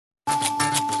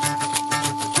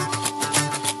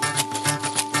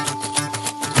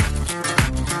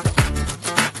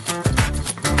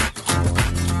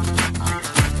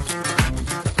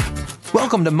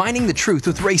Welcome to Mining the Truth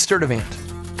with Ray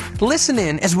Sturdivant. Listen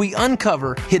in as we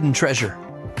uncover hidden treasure.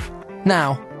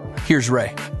 Now, here's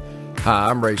Ray. Hi,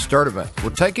 I'm Ray Sturdivant.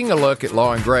 We're taking a look at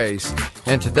law and grace,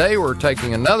 and today we're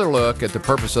taking another look at the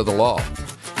purpose of the law.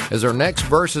 As our next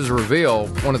verses reveal,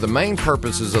 one of the main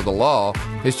purposes of the law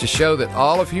is to show that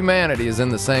all of humanity is in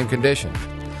the same condition.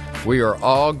 We are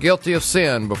all guilty of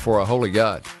sin before a holy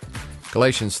God.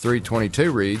 Galatians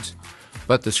 3:22 reads,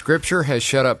 "But the Scripture has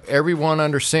shut up everyone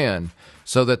under sin,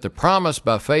 so that the promise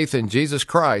by faith in Jesus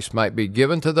Christ might be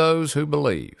given to those who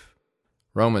believe."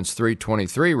 Romans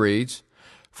 3:23 reads,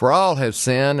 "For all have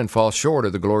sinned and fall short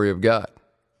of the glory of God."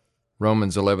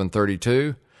 Romans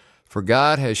 11:32, "For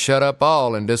God has shut up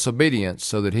all in disobedience,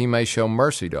 so that he may show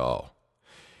mercy to all."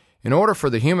 In order for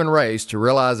the human race to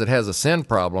realize it has a sin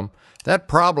problem, that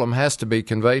problem has to be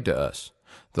conveyed to us.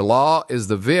 The law is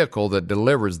the vehicle that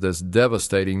delivers this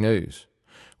devastating news.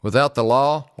 Without the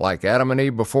law, like Adam and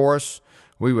Eve before us,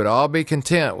 we would all be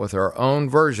content with our own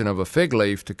version of a fig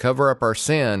leaf to cover up our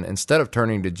sin instead of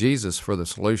turning to Jesus for the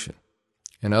solution.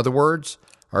 In other words,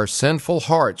 our sinful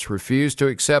hearts refuse to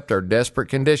accept our desperate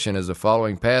condition, as the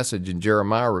following passage in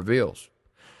Jeremiah reveals.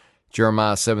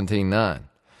 Jeremiah 17:9.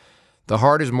 "The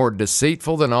heart is more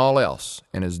deceitful than all else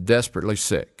and is desperately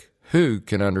sick. Who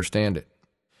can understand it?"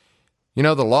 You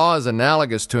know, the law is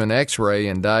analogous to an X-ray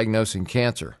in diagnosing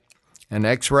cancer. An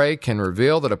X-ray can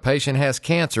reveal that a patient has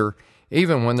cancer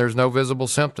even when there's no visible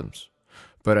symptoms.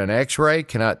 But an X-ray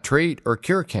cannot treat or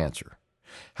cure cancer.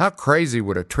 How crazy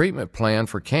would a treatment plan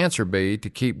for cancer be to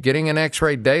keep getting an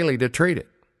X-ray daily to treat it?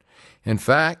 In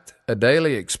fact, a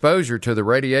daily exposure to the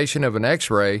radiation of an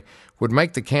X-ray would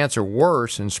make the cancer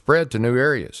worse and spread to new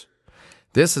areas.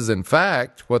 This is in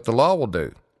fact what the law will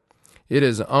do. It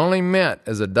is only meant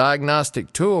as a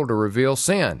diagnostic tool to reveal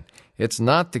sin. It's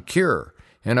not the cure.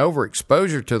 And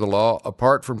overexposure to the law,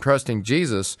 apart from trusting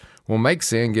Jesus, will make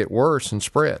sin get worse and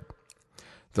spread.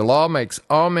 The law makes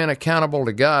all men accountable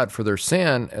to God for their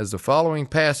sin, as the following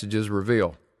passages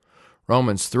reveal.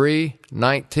 Romans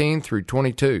 3:19 through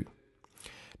 22.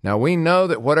 "Now we know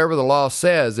that whatever the law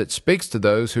says, it speaks to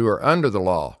those who are under the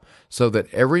law, so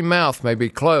that every mouth may be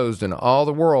closed and all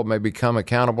the world may become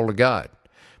accountable to God.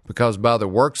 Because by the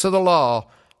works of the law,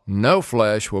 no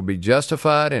flesh will be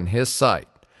justified in his sight.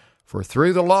 For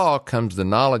through the law comes the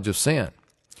knowledge of sin.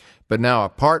 But now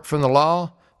apart from the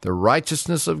law, the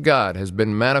righteousness of God has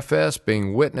been manifest,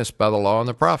 being witnessed by the law and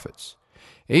the prophets,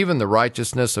 even the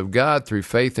righteousness of God through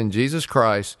faith in Jesus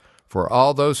Christ for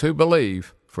all those who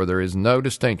believe, for there is no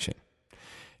distinction."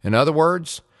 In other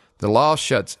words, the law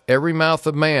shuts every mouth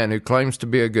of man who claims to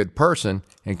be a good person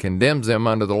and condemns them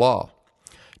under the law.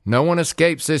 No one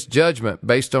escapes this judgment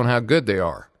based on how good they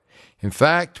are. In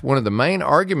fact, one of the main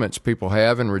arguments people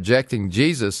have in rejecting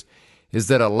Jesus is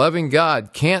that a loving God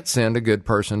can't send a good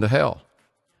person to hell.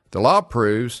 The law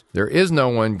proves there is no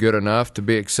one good enough to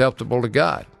be acceptable to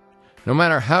God. No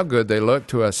matter how good they look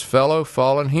to us fellow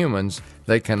fallen humans,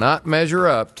 they cannot measure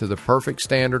up to the perfect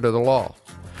standard of the law.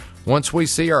 Once we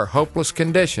see our hopeless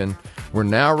condition, we're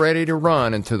now ready to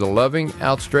run into the loving,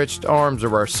 outstretched arms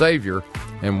of our Savior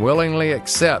and willingly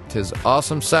accept His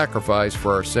awesome sacrifice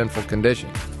for our sinful condition.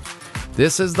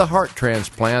 This is the heart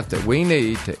transplant that we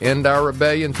need to end our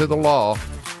rebellion to the law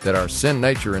that our sin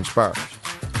nature inspires.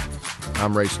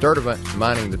 I'm Ray Sturdivant,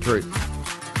 Mining the Truth.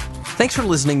 Thanks for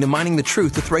listening to Mining the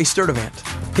Truth with Ray Sturdivant.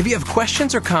 If you have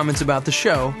questions or comments about the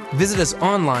show, visit us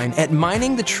online at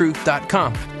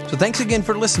miningthetruth.com. So thanks again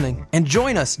for listening, and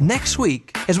join us next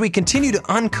week as we continue to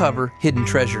uncover hidden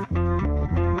treasure.